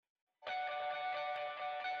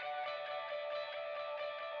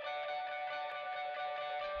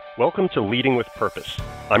Welcome to Leading with Purpose.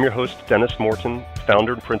 I'm your host, Dennis Morton,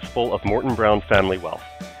 founder and principal of Morton Brown Family Wealth.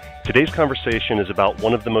 Today's conversation is about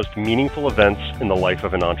one of the most meaningful events in the life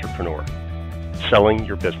of an entrepreneur, selling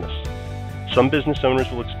your business. Some business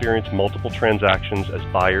owners will experience multiple transactions as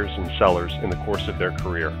buyers and sellers in the course of their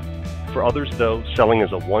career. For others, though, selling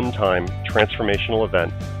is a one-time, transformational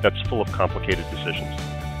event that's full of complicated decisions.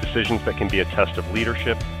 Decisions that can be a test of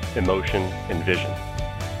leadership, emotion, and vision.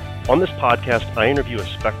 On this podcast, I interview a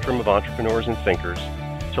spectrum of entrepreneurs and thinkers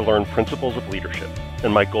to learn principles of leadership,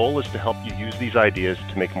 and my goal is to help you use these ideas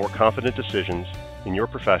to make more confident decisions in your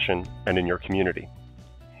profession and in your community.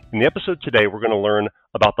 In the episode today, we're going to learn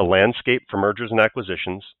about the landscape for mergers and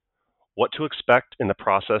acquisitions, what to expect in the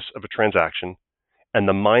process of a transaction, and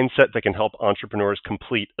the mindset that can help entrepreneurs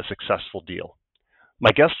complete a successful deal.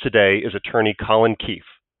 My guest today is attorney Colin Keefe.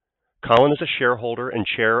 Colin is a shareholder and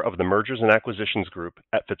chair of the Mergers and Acquisitions Group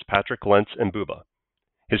at Fitzpatrick, Lentz & Buba.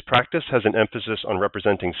 His practice has an emphasis on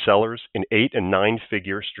representing sellers in 8- and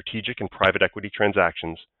 9-figure strategic and private equity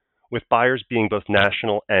transactions, with buyers being both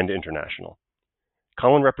national and international.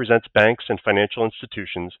 Colin represents banks and financial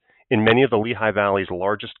institutions in many of the Lehigh Valley's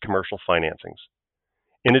largest commercial financings.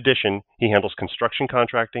 In addition, he handles construction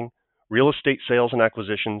contracting, real estate sales and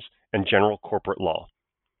acquisitions, and general corporate law.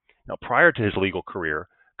 Now, prior to his legal career,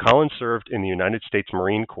 Colin served in the United States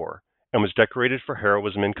Marine Corps and was decorated for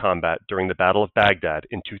heroism in combat during the Battle of Baghdad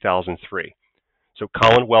in 2003. So,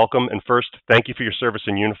 Colin, welcome. And first, thank you for your service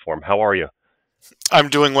in uniform. How are you? I'm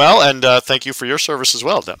doing well, and thank you for your service as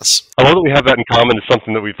well, Dennis. I love that we have that in common. It's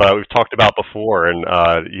something that we've talked about before. And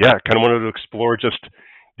kind of wanted to explore just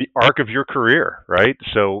the arc of your career, right?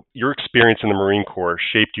 So your experience in the Marine Corps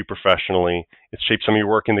shaped you professionally. It's shaped some of your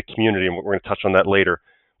work in the community, and we're going to touch on that later.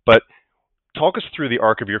 But talk us through the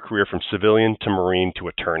arc of your career from civilian to Marine to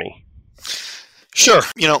attorney. Sure.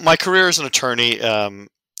 My career as an attorney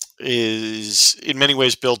is in many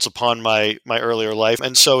ways builds upon my earlier life.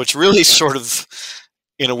 And so it's really sort of,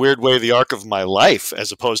 in a weird way, the arc of my life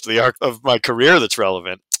as opposed to the arc of my career that's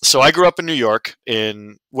relevant. So I grew up in New York,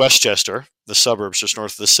 in Westchester, the suburbs just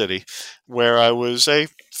north of the city, where I was a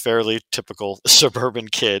fairly typical suburban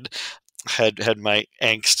kid. Had my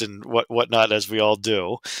angst and whatnot, as we all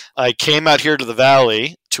do. I came out here to the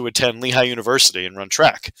Valley to attend Lehigh University and run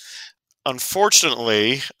track.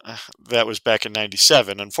 Unfortunately, that was back in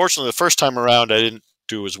 '97. Unfortunately, the first time around, I didn't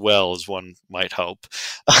do as well as one might hope.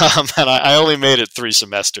 And I only made it 3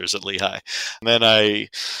 semesters at Lehigh. And then I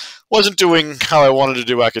wasn't doing how I wanted to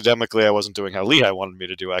do academically. I wasn't doing how Lehigh wanted me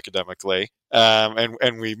to do academically.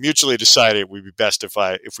 And we mutually decided it would be best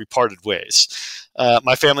if we parted ways.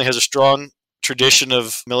 My family has a strong tradition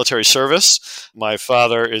of military service. My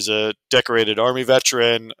father is a decorated Army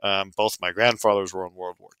veteran. Both my grandfathers were in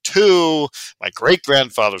World War II. My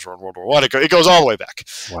great-grandfathers were in World War I. It goes all the way back.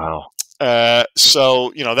 Wow.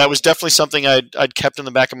 So that was definitely something I'd kept in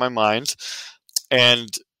the back of my mind. And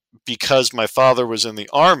because my father was in the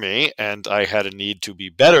Army and I had a need to be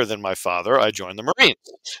better than my father, I joined the Marines.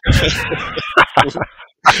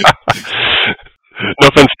 No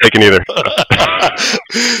offense taken either.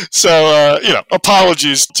 So,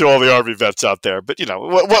 apologies to all the Army vets out there. But,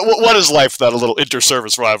 what is life without a little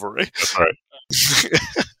inter-service rivalry? That's right.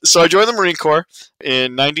 So I joined the Marine Corps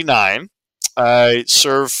in '99. I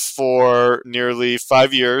served for nearly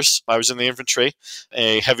 5 years. I was in the infantry,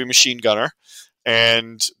 a heavy machine gunner.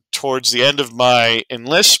 And towards the end of my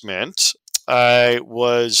enlistment, I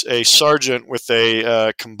was a sergeant with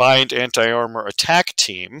a combined anti-armor attack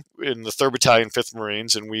team in the 3rd Battalion, 5th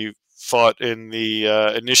Marines, and we fought in the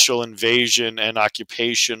initial invasion and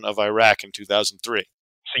occupation of Iraq in 2003.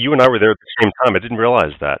 So you and I were there at the same time. I didn't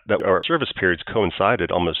realize that our service periods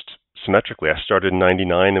coincided almost symmetrically. I started in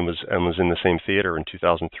 '99 and was in the same theater in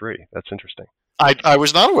 2003. That's interesting. I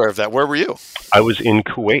was not aware of that. Where were you? I was in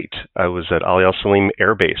Kuwait. I was at Ali Al Salim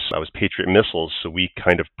Air Base. I was Patriot Missiles, so we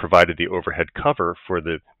kind of provided the overhead cover for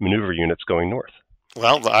the maneuver units going north.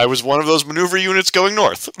 Well, I was one of those maneuver units going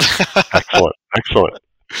north. Excellent.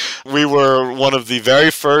 We were one of the very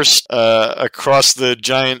first across the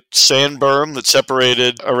giant sand berm that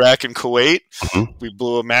separated Iraq and Kuwait. Mm-hmm. We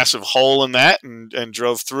blew a massive hole in that and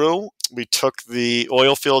drove through. We took the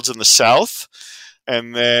oil fields in the south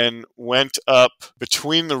and then went up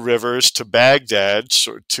between the rivers to Baghdad,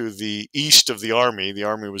 to the east of the army. The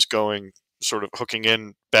army was going sort of hooking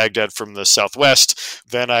in Baghdad from the southwest.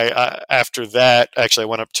 Then after that, actually I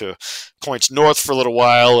went up to points north for a little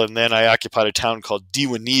while, and then I occupied a town called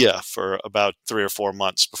Diwania for about 3 or 4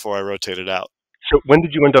 months before I rotated out. So when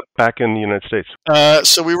did you end up back in the United States?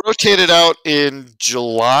 So we rotated out in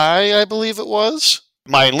July, I believe it was.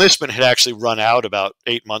 My enlistment had actually run out about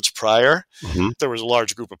 8 months prior. Hmm. There was a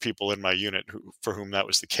large group of people in my unit for whom that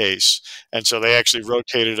was the case. And so they actually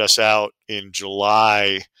rotated us out in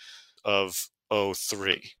July of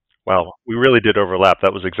 '03. Wow, we really did overlap.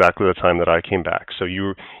 That was exactly the time that I came back. So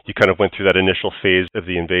you kind of went through that initial phase of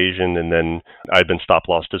the invasion, and then I'd been stop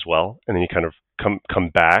lost as well, and then you kind of come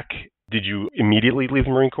back. Did you immediately leave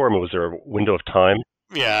the Marine Corps? I mean, was there a window of time?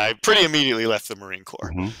 Yeah, I pretty immediately left the Marine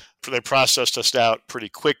Corps. Hmm. They processed us out pretty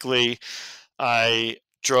quickly. I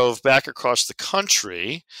drove back across the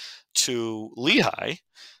country to Lehigh,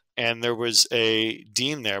 and there was a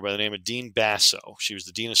dean there by the name of Dean Basso. She was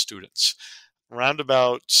the dean of students. Around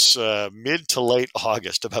about mid to late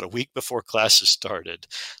August, about a week before classes started,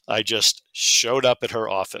 I just showed up at her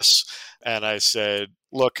office and I said,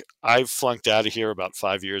 look, I flunked out of here about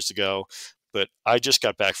 5 years ago, but I just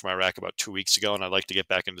got back from Iraq about 2 weeks ago and I'd like to get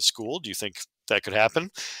back into school. Do you think that could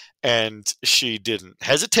happen? And she didn't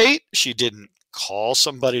hesitate. She didn't call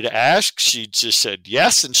somebody to ask. She just said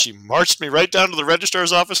yes, and she marched me right down to the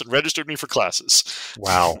registrar's office and registered me for classes.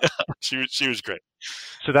 Wow. She was great.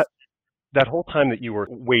 So that whole time that you were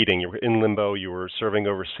waiting, you were in limbo, you were serving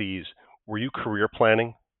overseas, were you career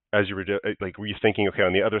planning as you were like, were you thinking, okay,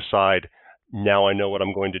 on the other side, now I know what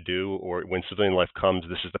I'm going to do, or when civilian life comes,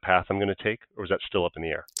 this is the path I'm going to take, or is that still up in the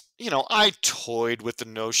air? I toyed with the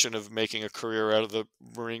notion of making a career out of the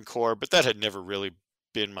Marine Corps, but that had never really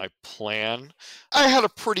been my plan. I had a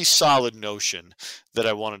pretty solid notion that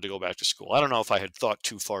I wanted to go back to school. I don't know if I had thought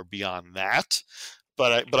too far beyond that,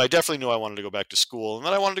 but I definitely knew I wanted to go back to school, and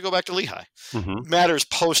then I wanted to go back to Lehigh. Hmm. Matters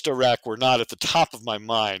post-Iraq were not at the top of my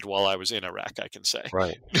mind while I was in Iraq, I can say.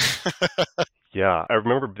 Right. Yeah, I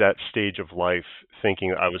remember that stage of life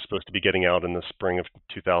thinking I was supposed to be getting out in the spring of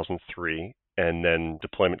 2003, and then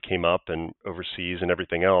deployment came up and overseas and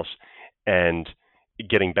everything else. And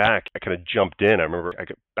getting back, I kind of jumped in. I remember I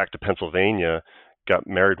got back to Pennsylvania, got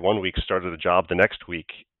married one week, started a job the next week.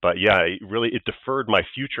 But yeah, it deferred my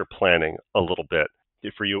future planning a little bit.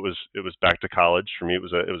 For you, it was back to college. For me, it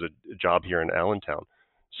was a job here in Allentown.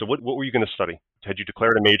 So what were you going to study? Had you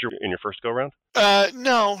declared a major in your first go round?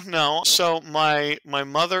 No. So my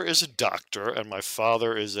mother is a doctor, and my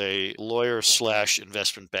father is a lawyer slash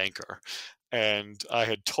investment banker. And I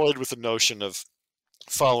had toyed with the notion of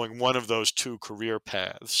following one of those two career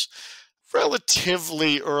paths.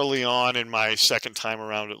 Relatively early on in my second time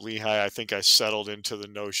around at Lehigh, I think I settled into the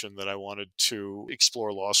notion that I wanted to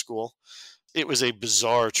explore law school. It was a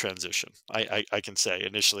bizarre transition, I can say,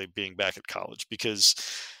 initially being back at college, because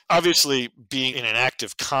obviously being in an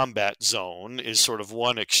active combat zone is sort of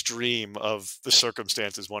one extreme of the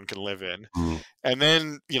circumstances one can live in. Mm. And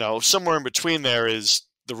then, somewhere in between there is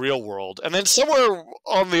the real world. And then somewhere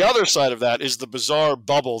on the other side of that is the bizarre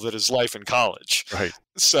bubble that is life in college. Right.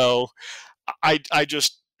 So I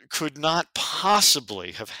just could not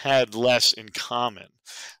possibly have had less in common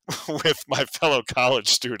with my fellow college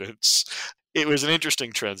students. It was an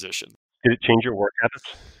interesting transition. Did it change your work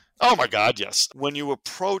habits? Oh my God, yes. When you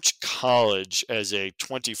approach college as a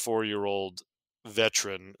 24-year-old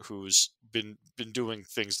veteran who's been doing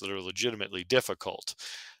things that are legitimately difficult,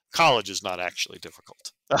 college is not actually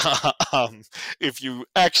difficult. If you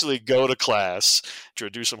actually go to class, to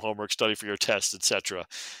do some homework, study for your tests, etc.,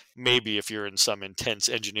 maybe if you're in some intense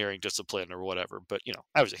engineering discipline or whatever. But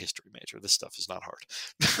I was a history major. This stuff is not hard.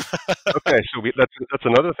 Okay, so that's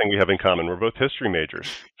another thing we have in common. We're both history majors.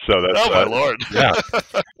 So that's my Lord. Yeah.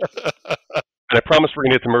 And I promise we're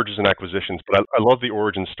going to get to mergers and acquisitions, but I love the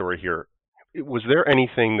origin story here. Was there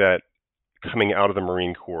anything that coming out of the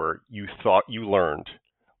Marine Corps you thought you learned,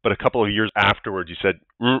 but a couple of years afterwards you said,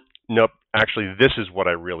 nope, actually this is what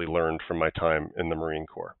I really learned from my time in the Marine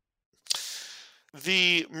Corps?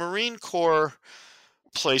 The Marine Corps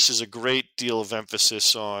places a great deal of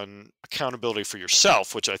emphasis on accountability for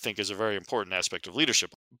yourself, which I think is a very important aspect of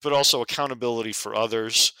leadership, but also accountability for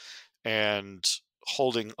others and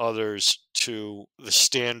holding others to the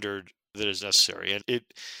standard that is necessary. And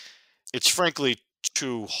it's frankly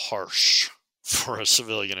too harsh for a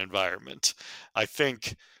civilian environment. I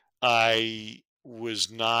think I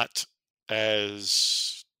was not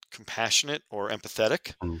as compassionate or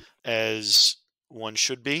empathetic as one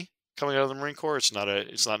should be coming out of the Marine Corps. It's not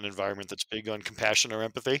an environment that's big on compassion or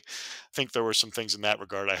empathy. I think there were some things in that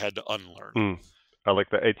regard I had to unlearn. I like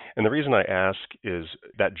that. And the reason I ask is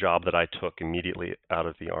that job that I took immediately out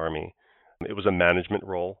of the Army, it was a management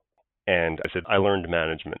role. And I said, I learned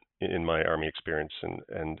management in my Army experience.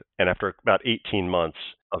 And after about 18 months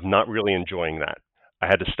of not really enjoying that, I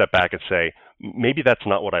had to step back and say, maybe that's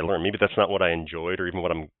not what I learned. Maybe that's not what I enjoyed or even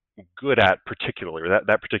what I'm good at particularly, or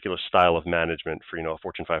that particular style of management for, a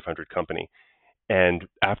Fortune 500 company. And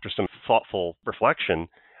after some thoughtful reflection,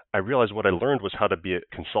 I realized what I learned was how to be a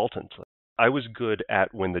consultant. I was good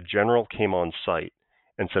at when the general came on site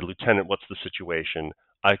and said, Lieutenant, what's the situation?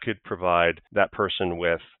 I could provide that person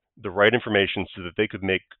with the right information so that they could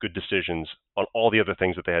make good decisions on all the other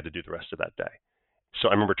things that they had to do the rest of that day. So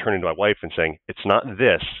I remember turning to my wife and saying, it's not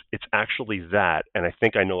this, it's actually that. And I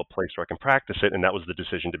think I know a place where I can practice it. And that was the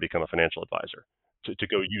decision to become a financial advisor, to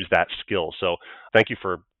go use that skill. So thank you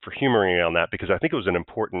for humoring me on that, because I think it was an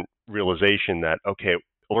important realization that, okay,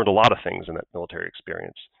 I learned a lot of things in that military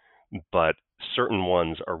experience, but certain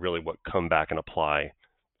ones are really what come back and apply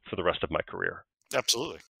for the rest of my career.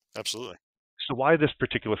 Absolutely. Absolutely. So why this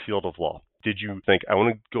particular field of law? Did you think, I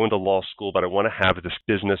want to go into law school, but I want to have this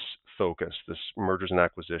business focus, this mergers and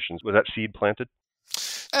acquisitions? Was that seed planted?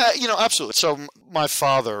 Absolutely. So my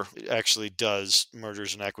father actually does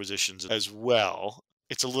mergers and acquisitions as well.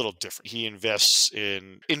 It's a little different. He invests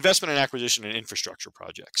in investment and acquisition and infrastructure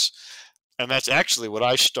projects. And that's actually what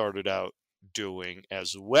I started out doing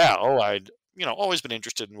as well. I'd always been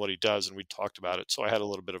interested in what he does, and we talked about it. So I had a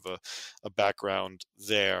little bit of a background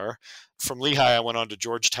there. From Lehigh, I went on to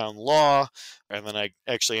Georgetown Law, and then I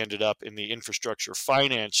actually ended up in the infrastructure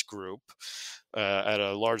finance group at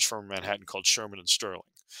a large firm in Manhattan called Sherman and Sterling.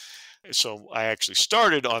 So I actually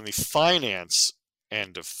started on the finance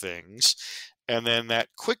end of things, and then that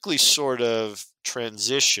quickly sort of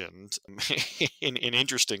transitioned in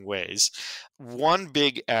interesting ways. One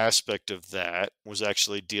big aspect of that was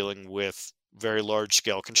actually dealing with very large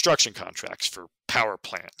scale construction contracts for power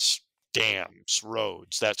plants, dams,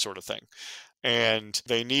 roads, that sort of thing. And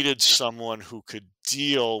they needed someone who could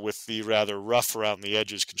deal with the rather rough around the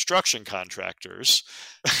edges construction contractors.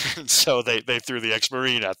 And so they threw the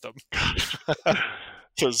ex-Marine at them.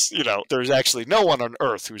 Because, there's actually no one on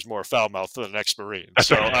earth who's more foul-mouthed than an ex-Marine.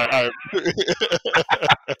 So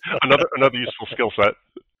another useful skill set.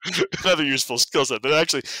 Another useful skill set that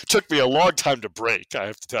actually took me a long time to break, I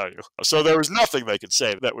have to tell you. So there was nothing they could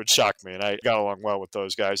say that would shock me, and I got along well with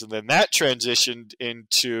those guys. And then that transitioned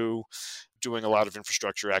into doing a lot of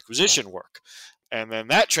infrastructure acquisition work. And then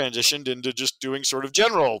that transitioned into just doing sort of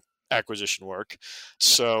general acquisition work.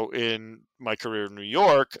 So in my career in New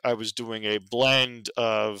York, I was doing a blend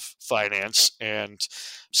of finance and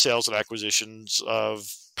sales and acquisitions of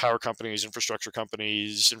power companies, infrastructure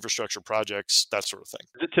projects, that sort of thing.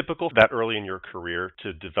 Is it typical that early in your career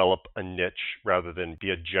to develop a niche rather than be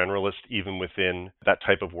a generalist even within that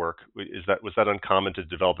type of work? Was that uncommon to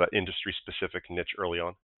develop that industry-specific niche early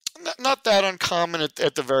on? Not that uncommon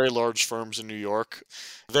at the very large firms in New York.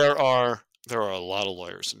 There are a lot of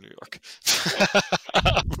lawyers in New York.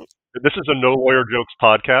 This is a no lawyer jokes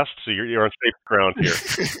podcast, so you're on safe ground here.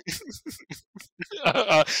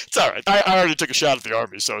 It's all right. I already took a shot at the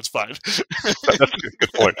Army, so it's fine. That's a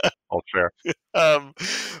good point. All fair.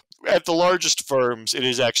 At the largest firms, it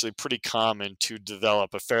is actually pretty common to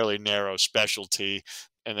develop a fairly narrow specialty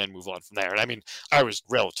and then move on from there. And I mean, I was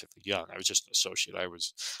relatively young. I was just an associate. I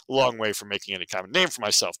was a long way from making any kind of name for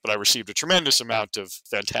myself, but I received a tremendous amount of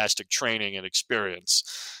fantastic training and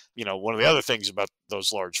experience. One of the other things about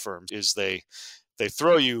those large firms is they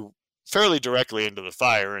throw you fairly directly into the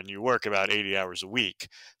fire, and you work about 80 hours a week.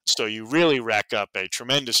 So you really rack up a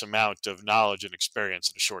tremendous amount of knowledge and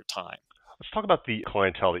experience in a short time. Let's talk about the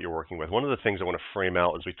clientele that you're working with. One of the things I want to frame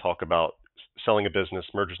out as we talk about selling a business,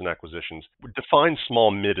 mergers and acquisitions, define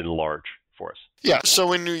small, mid, and large for us. Yeah,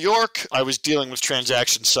 so in New York, I was dealing with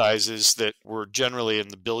transaction sizes that were generally in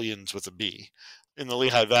the billions with a B. In the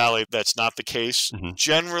Lehigh Valley, that's not the case. Mm-hmm.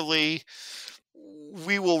 Generally,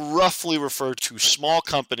 we will roughly refer to small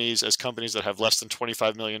companies as companies that have less than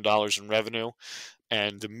 $25 million in revenue,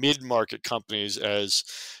 and the mid-market companies as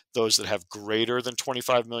those that have greater than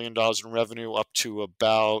 $25 million in revenue, up to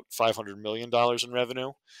about $500 million in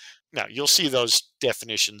revenue. Now, you'll see those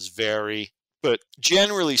definitions vary, but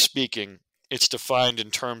generally speaking, it's defined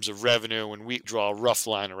in terms of revenue, and we draw a rough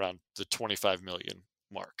line around the 25 million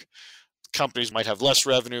mark. Companies might have less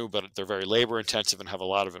revenue, but they're very labor intensive and have a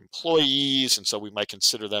lot of employees, and so we might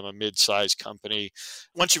consider them a mid-sized company.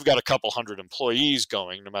 Once you've got a couple hundred employees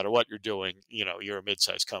going, no matter what you're doing, you're a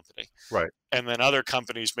mid-sized company. Right. And then other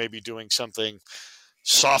companies may be doing something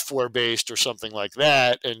software-based or something like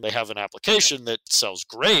that, and they have an application that sells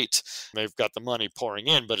great. They've got the money pouring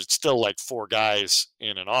in, but it's still like 4 guys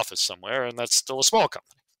in an office somewhere, and that's still a small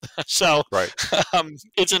company. So right.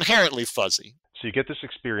 It's inherently fuzzy. So you get this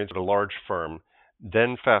experience at a large firm,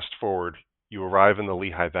 then fast forward, you arrive in the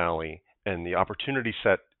Lehigh Valley, and the opportunity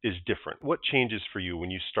set is different. What changes for you when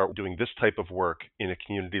you start doing this type of work in a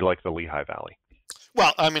community like the Lehigh Valley?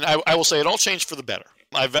 Well, I mean, I will say it all changed for the better.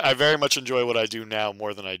 I very much enjoy what I do now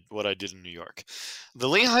more than what I did in New York. The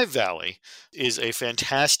Lehigh Valley is a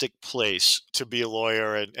fantastic place to be a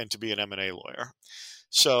lawyer and to be an M&A lawyer.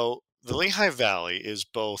 So the Lehigh Valley is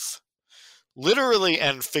both literally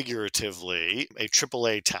and figuratively a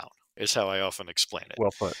AAA town, is how I often explain it.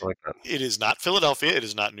 Well put. I like that. It is not Philadelphia. It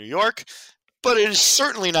is not New York. But it is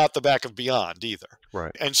certainly not the back of beyond either.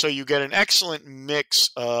 Right. And so you get an excellent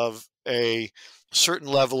mix of a certain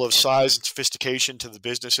level of size and sophistication to the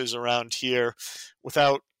businesses around here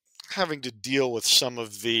without having to deal with some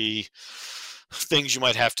of the things you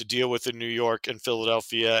might have to deal with in New York and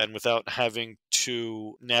Philadelphia, and without having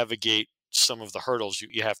to navigate some of the hurdles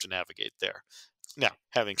you have to navigate there. Now,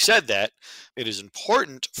 having said that, it is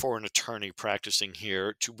important for an attorney practicing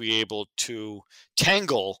here to be able to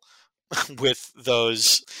tangle with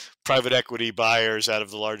those private equity buyers out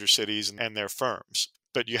of the larger cities and their firms.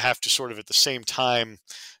 But you have to sort of at the same time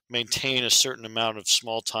maintain a certain amount of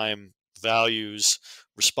small time values,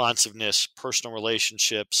 responsiveness, personal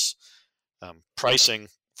relationships, pricing,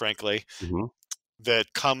 frankly,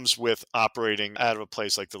 that comes with operating out of a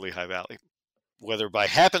place like the Lehigh Valley. Whether by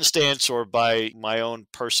happenstance or by my own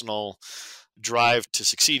personal drive to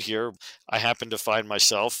succeed here, I happen to find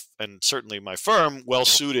myself, and certainly my firm, well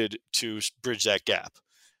suited to bridge that gap.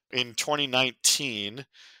 In 2019,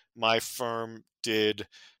 my firm did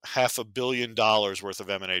 $500 million worth of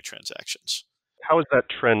M&A transactions. How has that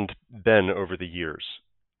trend been over the years?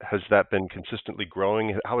 Has that been consistently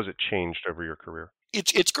growing? How has it changed over your career?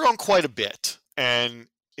 It's grown quite a bit, and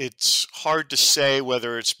it's hard to say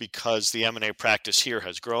whether it's because the M&A practice here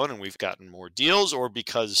has grown and we've gotten more deals, or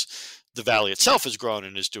because the Valley itself has grown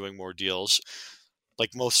and is doing more deals.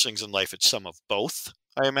 Like most things in life, it's some of both,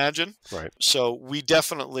 I imagine. Right. So we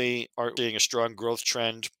definitely are seeing a strong growth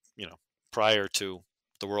trend, prior to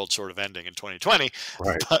the world sort of ending in 2020.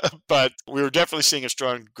 Right. But we were definitely seeing a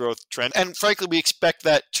strong growth trend. And frankly, we expect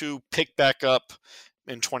that to pick back up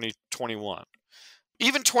in 2021.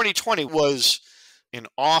 Even 2020 was an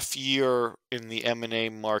off year in the M&A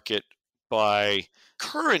market by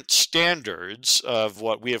current standards of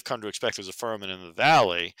what we have come to expect as a firm and in the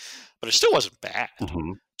Valley, but it still wasn't bad.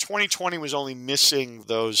 2020 was only missing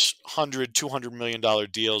those $100, $200 million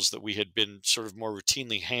deals that we had been sort of more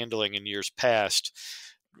routinely handling in years past.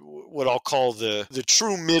 What I'll call the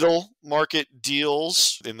true middle market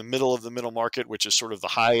deals in the middle of the middle market, which is sort of the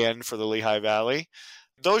high end for the Lehigh Valley.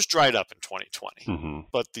 Those dried up in 2020.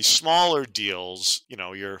 But the smaller deals,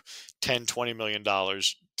 your $10, $20 million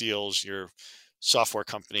deals, your software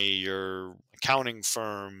company, your accounting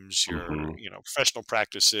firms, your professional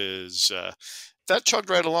practices, that chugged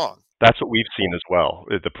right along. That's what we've seen as well.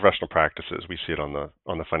 The professional practices, we see it on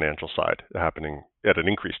the financial side happening at an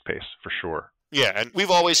increased pace for sure. Yeah, and we've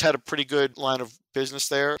always had a pretty good line of business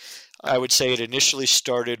there. I would say it initially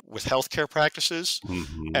started with healthcare practices,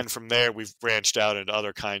 and from there we've branched out into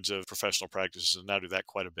other kinds of professional practices and now do that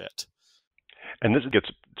quite a bit. And this gets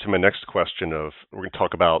to my next question of, we're going to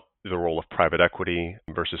talk about the role of private equity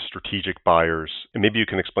versus strategic buyers. And maybe you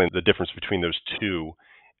can explain the difference between those two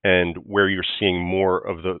and where you're seeing more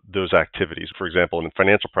of those activities. For example, in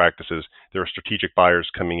financial practices, there are strategic buyers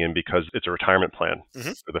coming in because it's a retirement plan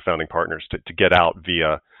for the founding partners to get out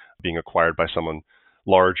via being acquired by someone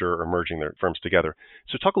larger or merging their firms together.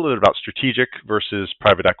 So talk a little bit about strategic versus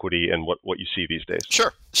private equity and what you see these days.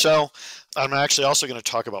 Sure. So I'm actually also going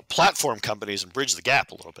to talk about platform companies and bridge the gap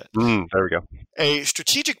a little bit. There we go. A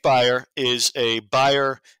strategic buyer is a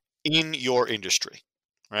buyer in your industry,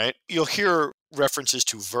 right? You'll hear references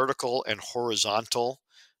to vertical and horizontal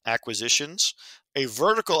acquisitions. A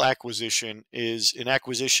vertical acquisition is an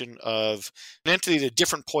acquisition of an entity at a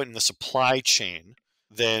different point in the supply chain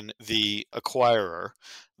than the acquirer.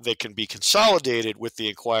 They can be consolidated with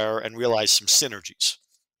the acquirer and realize some synergies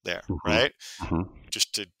there, right?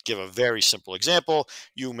 Just to give a very simple example,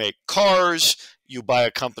 you make cars, you buy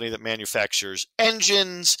a company that manufactures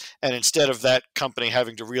engines, and instead of that company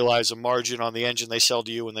having to realize a margin on the engine they sell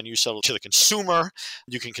to you and then you sell it to the consumer,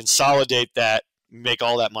 you can consolidate that, make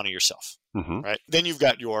all that money yourself, right? Then you've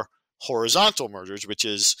got your horizontal mergers, which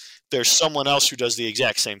is there's someone else who does the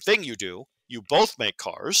exact same thing you do. You both make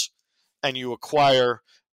cars, and you acquire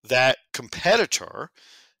that competitor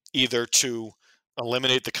either to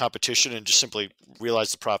eliminate the competition and just simply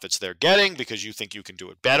realize the profits they're getting because you think you can do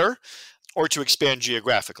it better, or to expand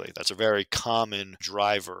geographically. That's a very common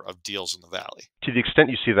driver of deals in the Valley. To the extent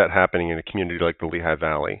you see that happening in a community like the Lehigh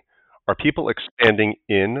Valley, are people expanding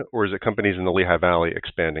in, or is it companies in the Lehigh Valley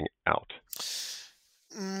expanding out?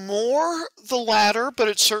 More the latter, but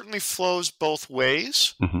it certainly flows both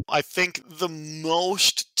ways. I think the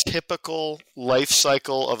most typical life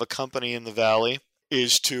cycle of a company in the Valley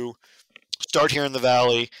is to start here in the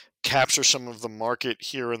Valley, capture some of the market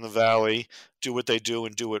here in the Valley, do what they do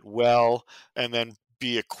and do it well, and then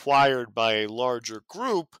be acquired by a larger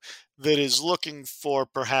group that is looking for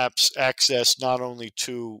perhaps access not only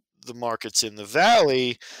to the markets in the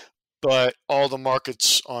Valley, but all the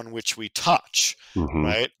markets on which we touch,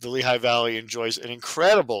 right? The Lehigh Valley enjoys an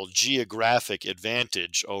incredible geographic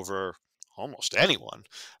advantage over almost anyone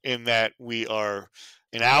in that we are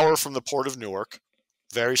an hour from the Port of Newark,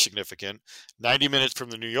 very significant, 90 minutes from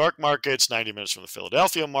the New York markets, 90 minutes from the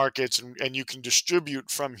Philadelphia markets, and you can distribute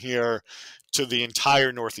from here to the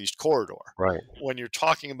entire Northeast corridor. Right. When you're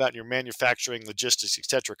talking about your manufacturing, logistics, et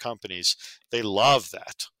cetera, companies, they love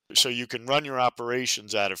that. So you can run your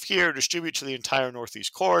operations out of here, distribute to the entire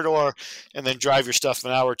Northeast corridor, and then drive your stuff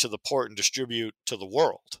an hour to the port and distribute to the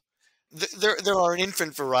world. There are an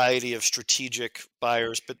infinite variety of strategic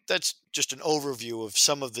buyers, but that's just an overview of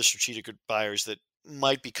some of the strategic buyers that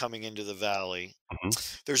might be coming into the Valley.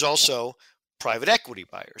 There's also private equity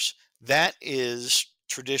buyers. That is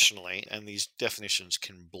traditionally, and these definitions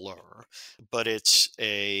can blur, but it's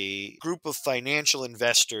a group of financial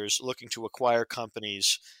investors looking to acquire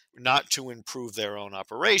companies not to improve their own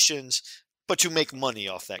operations, but to make money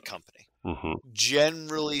off that company.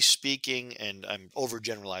 Generally speaking, and I'm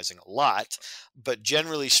overgeneralizing a lot, but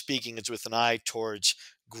generally speaking, it's with an eye towards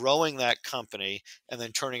growing that company and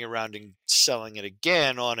then turning around and selling it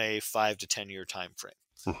again on a 5 to 10 year time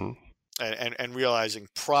frame, and realizing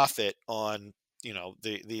profit on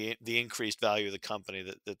the increased value of the company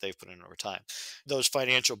that they've put in over time. Those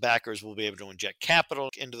financial backers will be able to inject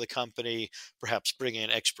capital into the company, perhaps bring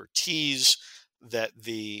in expertise that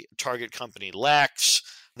the target company lacks.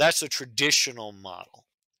 That's a traditional model.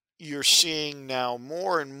 You're seeing now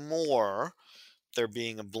more and more there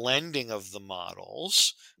being a blending of the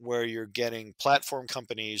models where you're getting platform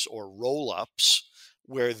companies or roll-ups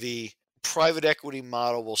where the private equity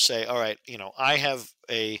model will say, all right, I have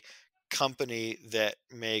a company that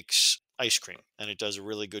makes ice cream and it does a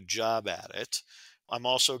really good job at it. I'm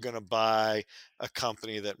also going to buy a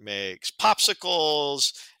company that makes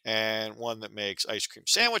popsicles and one that makes ice cream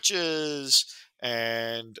sandwiches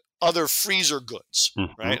and other freezer goods,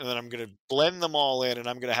 right? And then I'm going to blend them all in and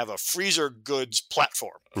I'm going to have a freezer goods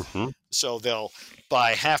platform. So they'll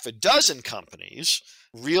buy half a dozen companies,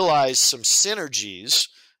 realize some synergies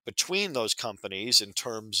between those companies in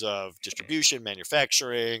terms of distribution,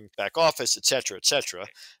 manufacturing, back office, et cetera,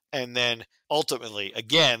 and then ultimately,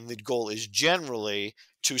 again, the goal is generally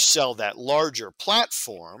to sell that larger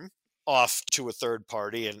platform off to a third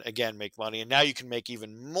party and again make money. And now you can make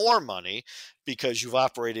even more money because you've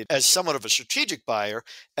operated as somewhat of a strategic buyer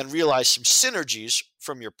and realized some synergies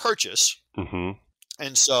from your purchase.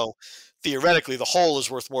 And so theoretically, the whole is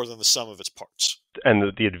worth more than the sum of its parts. And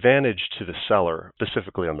the advantage to the seller,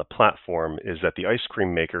 specifically on the platform, is that the ice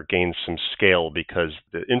cream maker gains some scale because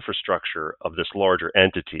the infrastructure of this larger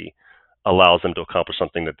entity allows them to accomplish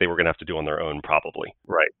something that they were going to have to do on their own probably.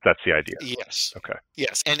 Right. That's the idea. Yes. Okay.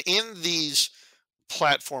 Yes. And in these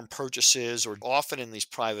platform purchases or often in these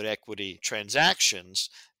private equity transactions,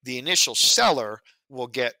 the initial seller will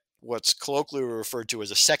get what's colloquially referred to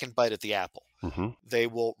as a second bite at the apple. They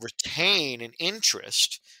will retain an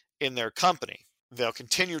interest in their company. They'll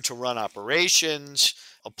continue to run operations,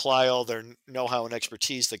 apply all their know-how and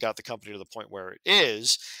expertise that got the company to the point where it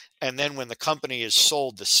is. And then when the company is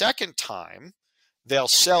sold the second time, they'll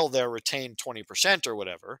sell their retained 20% or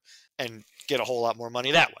whatever and get a whole lot more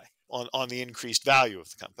money that way on the increased value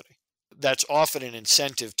of the company. That's often an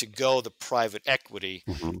incentive to go the private equity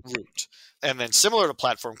route. And then similar to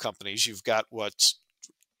platform companies, you've got what's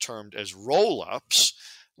termed as roll-ups,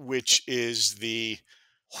 which is the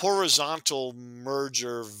horizontal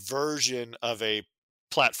merger version of a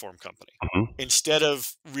platform company. Instead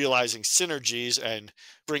of realizing synergies and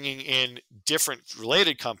bringing in different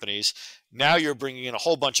related companies, now you're bringing in a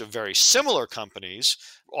whole bunch of very similar companies,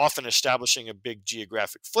 often establishing a big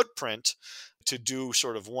geographic footprint to do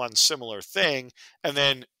sort of one similar thing. And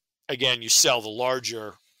then again, you sell the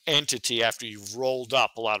larger entity after you've rolled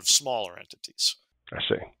up a lot of smaller entities. I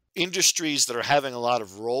see. Industries that are having a lot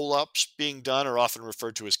of roll-ups being done are often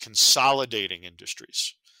referred to as consolidating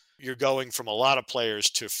industries. You're going from a lot of players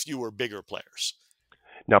to fewer, bigger players.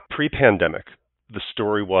 Now, pre-pandemic, the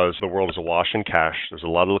story was the world was awash in cash. There's a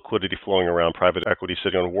lot of liquidity flowing around, private equity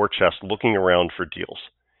sitting on a war chest looking around for deals.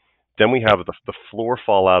 Then we have the floor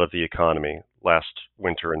fall out of the economy last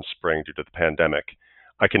winter and spring due to the pandemic.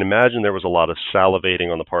 I can imagine there was a lot of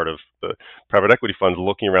salivating on the part of the private equity funds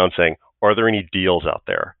looking around saying, are there any deals out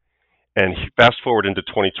there? And fast forward into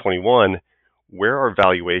 2021, where are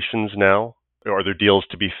valuations now Are there deals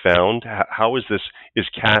to be found? How is this? Is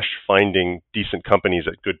cash finding decent companies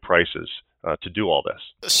at good prices to do all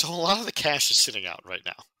this? So a lot of the cash is sitting out right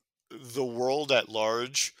now. The world at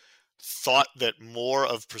large thought that more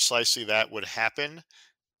of precisely that would happen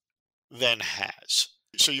than has.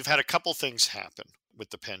 So you've had a couple things happen with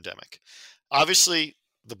the pandemic. Obviously,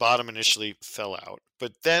 the bottom initially fell out,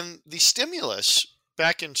 but then the stimulus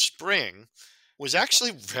back in spring was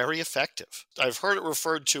actually very effective. I've heard it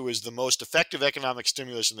referred to as the most effective economic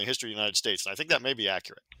stimulus in the history of the United States, and I think that may be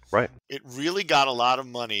accurate. Right. It really got a lot of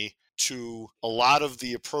money to a lot of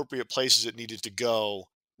the appropriate places it needed to go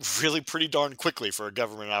really pretty darn quickly for a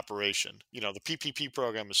government operation. The PPP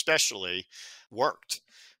program especially worked.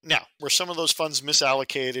 Now, were some of those funds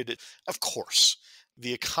misallocated? Of course.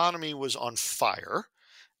 The economy was on fire,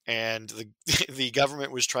 and the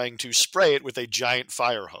government was trying to spray it with a giant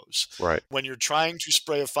fire hose. Right. When you're trying to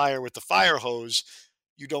spray a fire with the fire hose,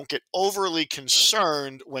 you don't get overly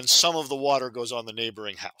concerned when some of the water goes on the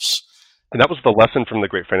neighboring house. And that was the lesson from the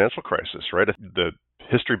great financial crisis, right? The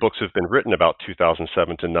history books have been written about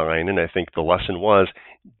 2007 to 9, and I think the lesson was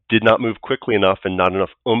did not move quickly enough and not enough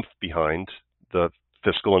oomph behind the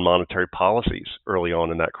fiscal and monetary policies early on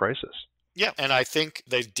in that crisis. Yeah, and I think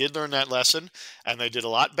they did learn that lesson, and they did a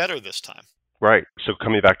lot better this time. Right. So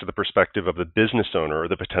coming back to the perspective of the business owner or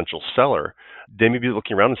the potential seller, they may be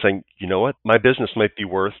looking around and saying, you know what, my business might be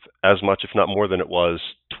worth as much, if not more than it was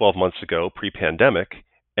 12 months ago, pre-pandemic,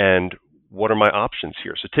 and what are my options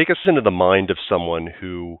here? So take us into the mind of someone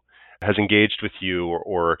who has engaged with you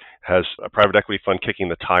or has a private equity fund kicking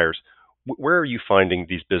the tires. Where are you finding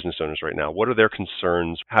these business owners right now? What are their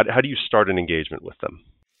concerns? How do you start an engagement with them?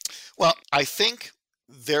 Well, I think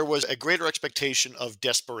there was a greater expectation of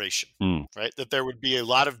desperation, right? That there would be a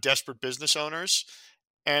lot of desperate business owners,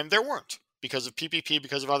 and there weren't. Because of PPP,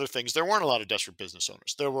 because of other things, there weren't a lot of desperate business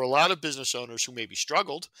owners. There were a lot of business owners who maybe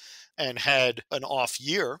struggled and had an off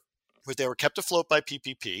year, but they were kept afloat by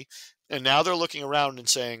PPP. And now they're looking around and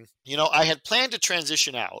saying, I had planned to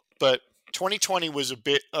transition out, but 2020 was a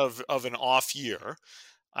bit of an off year.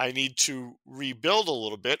 I need to rebuild a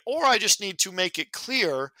little bit, or I just need to make it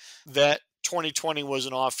clear that 2020 was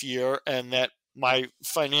an off year and that my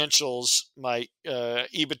financials, my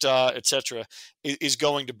EBITDA, etc., is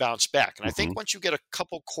going to bounce back. And I think once you get a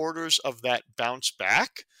couple quarters of that bounce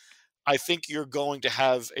back, I think you're going to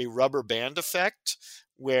have a rubber band effect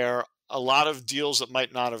where a lot of deals that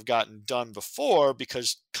might not have gotten done before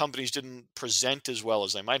because companies didn't present as well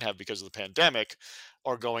as they might have because of the pandemic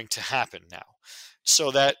are going to happen now.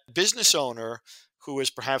 So that business owner who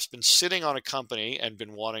has perhaps been sitting on a company and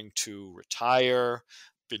been wanting to retire,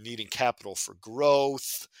 been needing capital for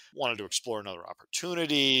growth, wanted to explore another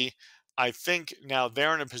opportunity, I think now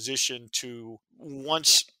they're in a position to,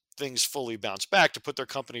 once things fully bounce back, to put their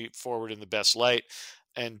company forward in the best light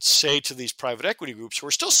and say to these private equity groups who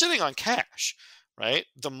are still sitting on cash, right?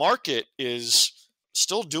 The market is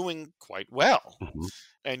still doing quite well.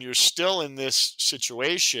 And you're still in this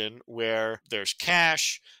situation where there's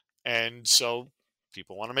cash, and so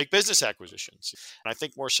people want to make business acquisitions. And I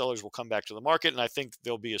think more sellers will come back to the market, and I think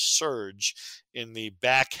there'll be a surge in the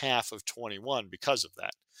back half of 21 because of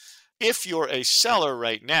that. If you're a seller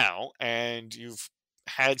right now and you've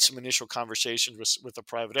had some initial conversations with a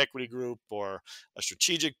private equity group or a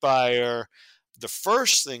strategic buyer, the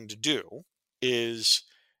first thing to do is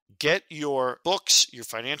get your books, your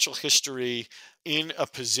financial history in a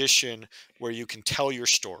position where you can tell your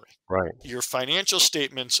story. Right. Your financial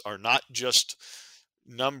statements are not just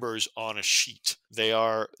numbers on a sheet. They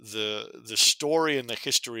are the story and the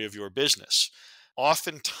history of your business.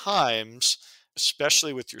 Oftentimes,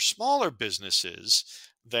 especially with your smaller businesses,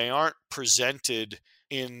 they aren't presented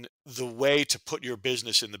in the way to put your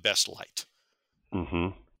business in the best light.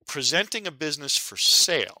 Presenting a business for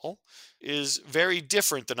sale is very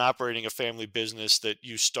different than operating a family business that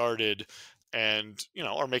you started and,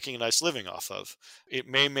 are making a nice living off of. It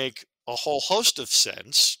may make a whole host of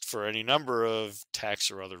sense for any number of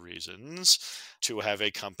tax or other reasons to have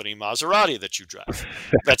a company Maserati that you drive.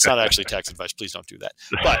 That's not actually tax advice. Please don't do that.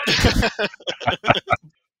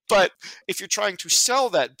 But if you're trying to sell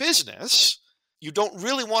that business, you don't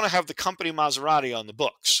really want to have the company Maserati on the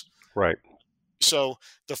books. Right. So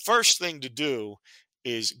the first thing to do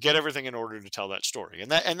is get everything in order to tell that story.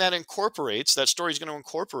 And that story is going to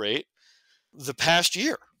incorporate the past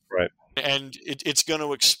year. Right. And it's going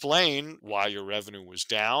to explain why your revenue was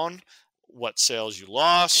down, what sales you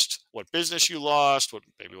lost, what business you lost, what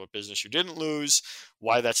business you didn't lose,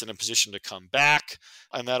 why that's in a position to come back.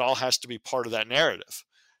 And that all has to be part of that narrative.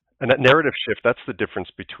 And that narrative shift, that's the difference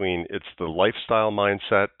between it's the lifestyle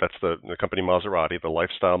mindset, that's the company Maserati, the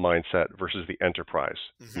lifestyle mindset versus the enterprise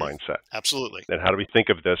Hmm. mindset. Absolutely. And how do we think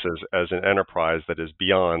of this as an enterprise that is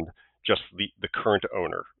beyond just the current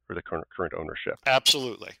owner or the current ownership?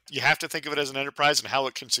 Absolutely. You have to think of it as an enterprise and how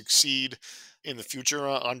it can succeed in the future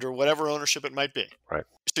under whatever ownership it might be. Right.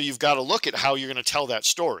 So you've got to look at how you're going to tell that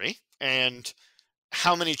story and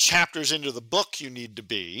how many chapters into the book you need to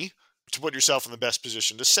be to put yourself in the best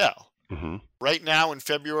position to sell. Hmm. Right now in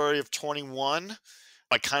February of 21,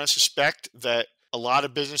 I kind of suspect that a lot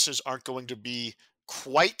of businesses aren't going to be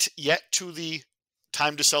quite yet to the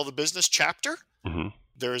time to sell the business chapter. Hmm.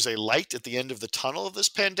 There is a light at the end of the tunnel of this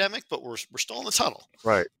pandemic, but we're still in the tunnel.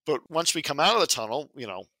 Right. But once we come out of the tunnel,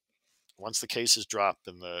 once the cases drop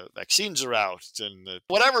and the vaccines are out and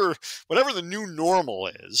whatever the new normal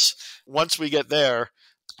is, once we get there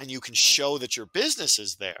and you can show that your business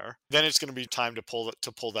is there, then it's going to be time to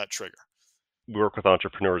pull that trigger. We work with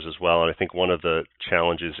entrepreneurs as well, and I think one of the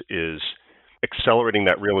challenges is accelerating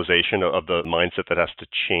that realization of the mindset that has to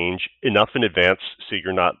change enough in advance so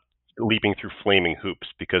you're not leaping through flaming hoops,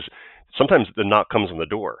 because sometimes the knock comes on the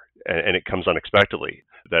door and it comes unexpectedly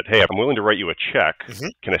that, hey, I'm willing to write you a check. Mhm.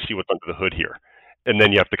 Can I see what's under the hood here? And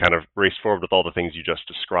then you have to kind of race forward with all the things you just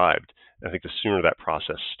described. And I think the sooner that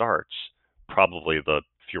process starts, probably the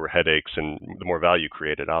fewer headaches and the more value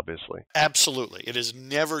created, obviously. Absolutely. It is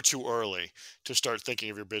never too early to start thinking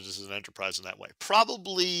of your business as an enterprise in that way.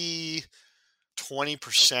 Probably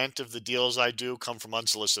 20% of the deals I do come from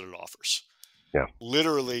unsolicited offers. Yeah.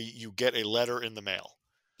 Literally, you get a letter in the mail.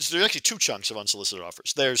 So there's actually two chunks of unsolicited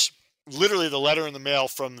offers. There's literally the letter in the mail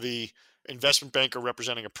from the investment banker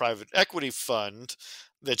representing a private equity fund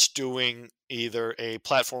that's doing either a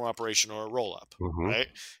platform operation or a roll-up, Hmm. right?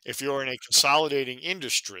 If you're in a consolidating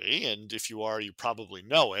industry, and if you are, you probably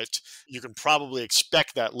know it, you can probably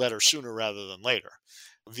expect that letter sooner rather than later.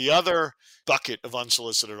 The other bucket of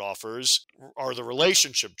unsolicited offers are the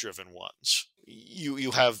relationship driven ones.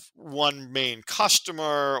 You have one main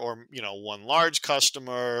customer or one large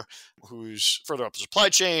customer who's further up the supply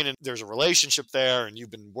chain, and there's a relationship there, and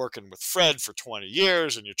you've been working with Fred for 20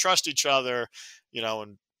 years and you trust each other,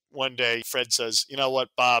 and one day Fred says, "You know what,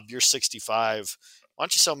 Bob, you're 65. Why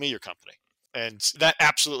don't you sell me your company?" And that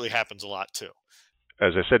absolutely happens a lot too.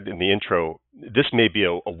 As I said in the intro, this may be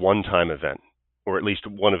a one-time event, or at least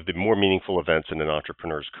one of the more meaningful events in an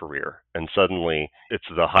entrepreneur's career. And suddenly it's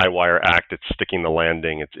the high wire act, it's sticking the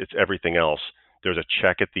landing, it's everything else. There's a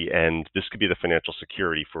check at the end. This could be the financial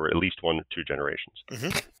security for at least one or two generations. Hmm.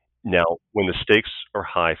 Now, when the stakes are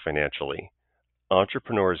high financially,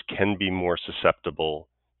 entrepreneurs can be more susceptible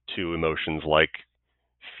to emotions like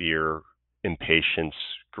fear, impatience,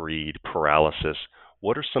 greed, paralysis.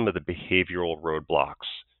 What are some of the behavioral roadblocks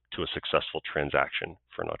to a successful transaction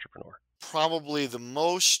for an entrepreneur? Probably the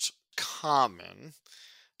most common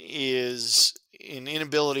is an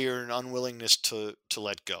inability or an unwillingness to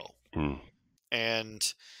let go. Mm.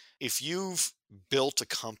 And if you've built a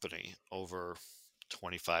company over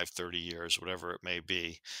 25, 30 years, whatever it may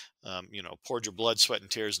be, poured your blood, sweat, and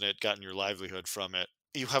tears in it, gotten your livelihood from it,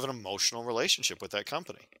 you have an emotional relationship with that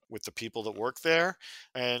company, with the people that work there,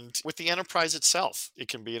 and with the enterprise itself. It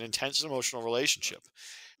can be an intense emotional relationship.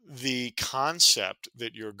 The concept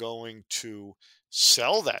that you're going to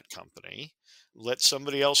sell that company, let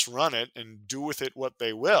somebody else run it, and do with it what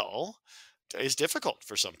they will, is difficult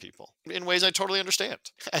for some people in ways I totally understand.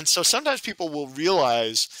 And so sometimes people will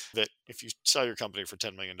realize that if you sell your company for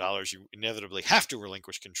 $10 million, you inevitably have to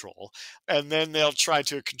relinquish control. And then they'll try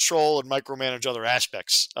to control and micromanage other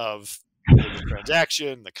aspects of the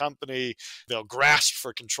transaction, the company. They'll grasp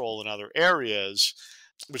for control in other areas,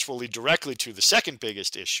 which will lead directly to the second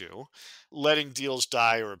biggest issue, letting deals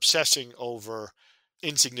die or obsessing over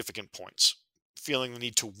insignificant points, feeling the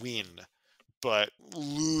need to win, but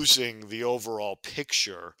losing the overall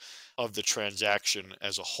picture of the transaction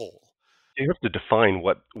as a whole. You have to define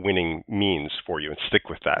what winning means for you and stick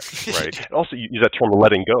with that, right? Also, you use that term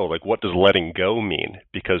letting go. Like, what does letting go mean?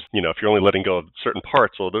 Because, if you're only letting go of certain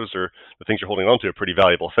parts, well, those are the things you're holding on to are pretty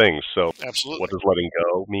valuable things. So what Absolutely. does letting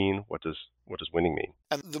go mean? What does winning mean?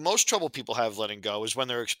 And the most trouble people have letting go is when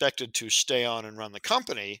they're expected to stay on and run the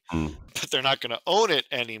company, Mm. but they're not going to own it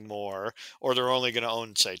anymore, or they're only going to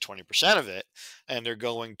own, say, 20% of it, and they're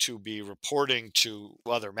going to be reporting to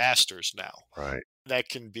other masters now. Right. That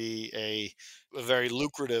can be a very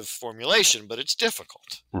lucrative formulation, but it's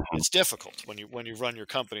difficult. Hmm. It's difficult when you run your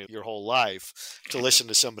company your whole life to listen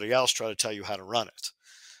to somebody else try to tell you how to run it.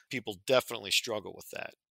 People definitely struggle with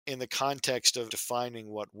that. In the context of defining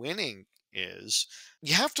what winning is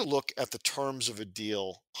you have to look at the terms of a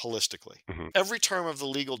deal holistically. Hmm. Every term of the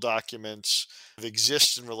legal documents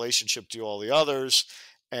exists in relationship to all the others,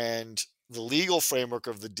 and the legal framework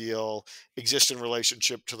of the deal exists in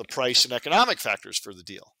relationship to the price and economic factors for the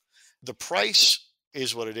deal. The price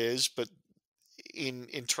is what it is, but in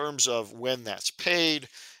terms of when that's paid,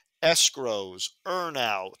 escrows,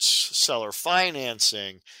 earnouts, seller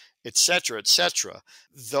financing, et cetera,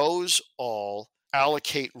 those all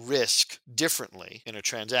allocate risk differently in a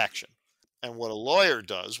transaction. And what a lawyer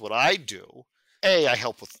does, what I do, I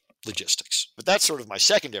help with logistics, but that's sort of my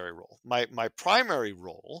secondary role. My primary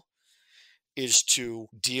role is to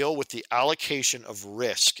deal with the allocation of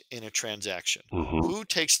risk in a transaction. Hmm. Who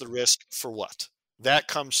takes the risk for what? That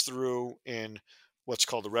comes through in what's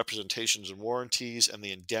called the representations and warranties and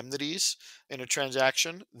the indemnities in a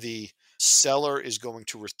transaction. The seller is going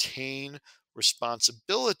to retain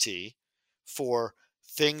responsibility for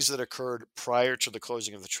things that occurred prior to the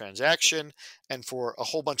closing of the transaction and for a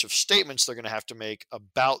whole bunch of statements they're going to have to make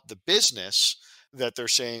about the business that they're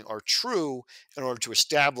saying are true in order to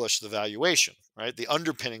establish the valuation, right? The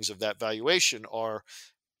underpinnings of that valuation are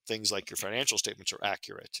things like your financial statements are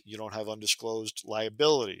accurate. You don't have undisclosed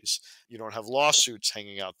liabilities. You don't have lawsuits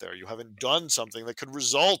hanging out there. You haven't done something that could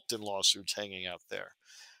result in lawsuits hanging out there.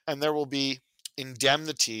 And there will be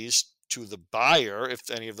indemnities to the buyer if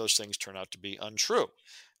any of those things turn out to be untrue.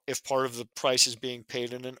 If part of the price is being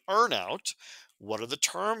paid in an earnout, what are the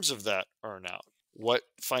terms of that earnout? What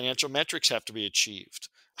financial metrics have to be achieved?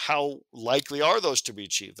 How likely are those to be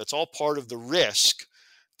achieved? That's all part of the risk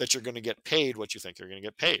that you're going to get paid what you think you're going to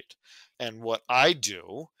get paid. And what I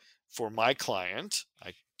do for my client,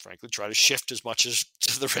 I frankly try to shift as much as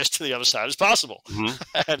to the risk to the other side as possible. Hmm.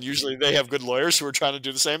 And usually they have good lawyers who are trying to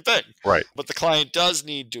do the same thing. Right. But the client does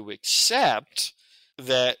need to accept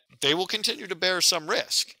that they will continue to bear some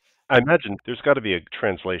risk. I imagine there's got to be a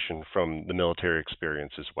translation from the military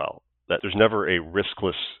experience as well, that there's never a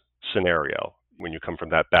riskless scenario when you come from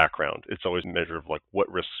that background. It's always a measure of like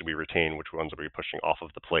what risks do we retain, which ones are we pushing off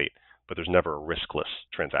of the plate, but there's never a riskless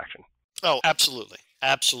transaction. Oh, absolutely.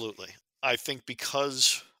 Absolutely. I think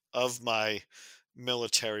because of my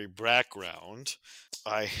military background,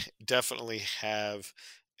 I definitely have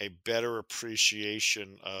a better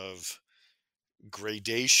appreciation of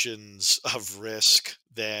gradations of risk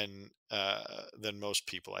than most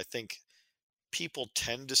people. I think people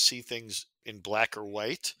tend to see things in black or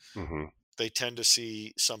white. Hmm. They tend to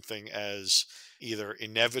see something as either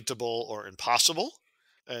inevitable or impossible.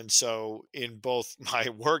 And so, in both my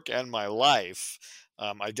work and my life,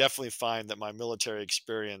 I definitely find that my military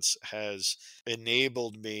experience has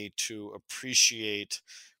enabled me to appreciate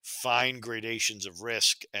fine gradations of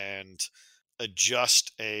risk and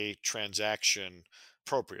adjust a transaction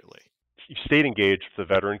appropriately. You've stayed engaged with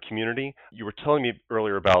the veteran community. You were telling me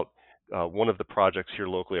earlier about one of the projects here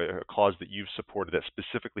locally, a cause that you've supported that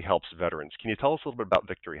specifically helps veterans. Can you tell us a little bit about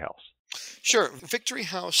Victory House? Sure. Victory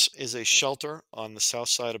House is a shelter on the south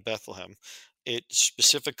side of Bethlehem. It's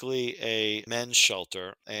specifically a men's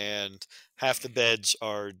shelter, and half the beds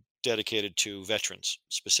are dedicated to veterans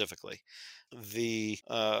specifically. The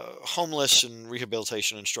homeless and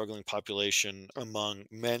rehabilitation and struggling population among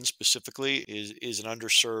men specifically is an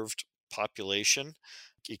underserved population.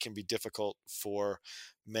 It can be difficult for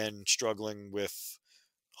men struggling with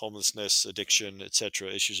homelessness, addiction, etc.,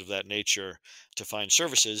 issues of that nature to find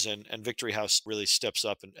services. And Victory House really steps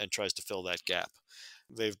up and tries to fill that gap.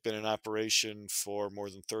 They've been in operation for more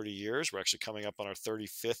than 30 years. We're actually coming up on our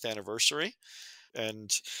 35th anniversary.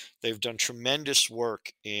 And they've done tremendous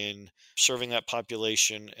work in serving that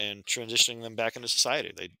population and transitioning them back into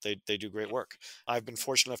society. They do great work. I've been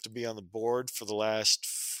fortunate enough to be on the board for the last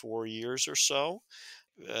 4 years or so.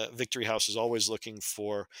 Victory House is always looking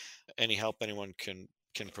for any help anyone can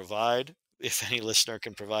provide. If any listener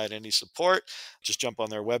can provide any support, just jump on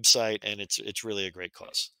their website, and it's really a great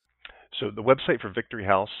cause. So the website for Victory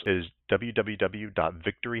House is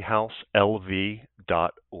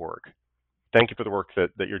www.victoryhouselv.org. Thank you for the work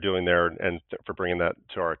that you're doing there and for bringing that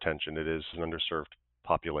to our attention. It is an underserved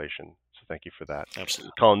population. So thank you for that.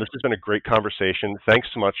 Absolutely. Colin, this has been a great conversation. Thanks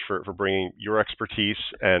so much for bringing your expertise.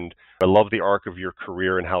 And I love the arc of your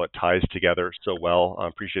career and how it ties together so well. I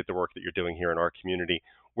appreciate the work that you're doing here in our community.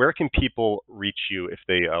 Where can people reach you if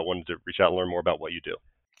they wanted to reach out and learn more about what you do?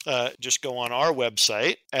 Just go on our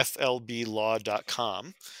website,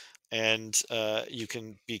 flblaw.com, and you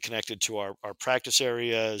can be connected to our practice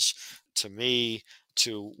areas, to me,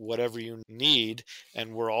 to whatever you need.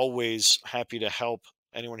 And we're always happy to help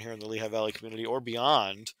anyone here in the Lehigh Valley community or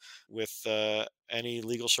beyond with any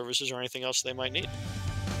legal services or anything else they might need.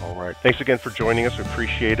 All right. Thanks again for joining us. We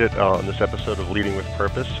appreciate it on this episode of Leading with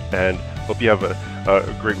Purpose, and hope you have a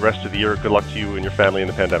great rest of the year. Good luck to you and your family in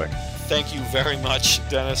the pandemic. Thank you very much,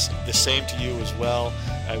 Dennis. The same to you as well.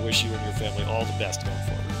 I wish you and your family all the best going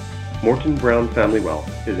forward. Morton Brown Family Wealth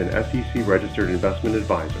is an SEC-registered investment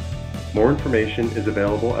advisor. More information is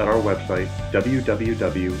available at our website,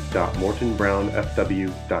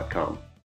 www.mortonbrownfw.com.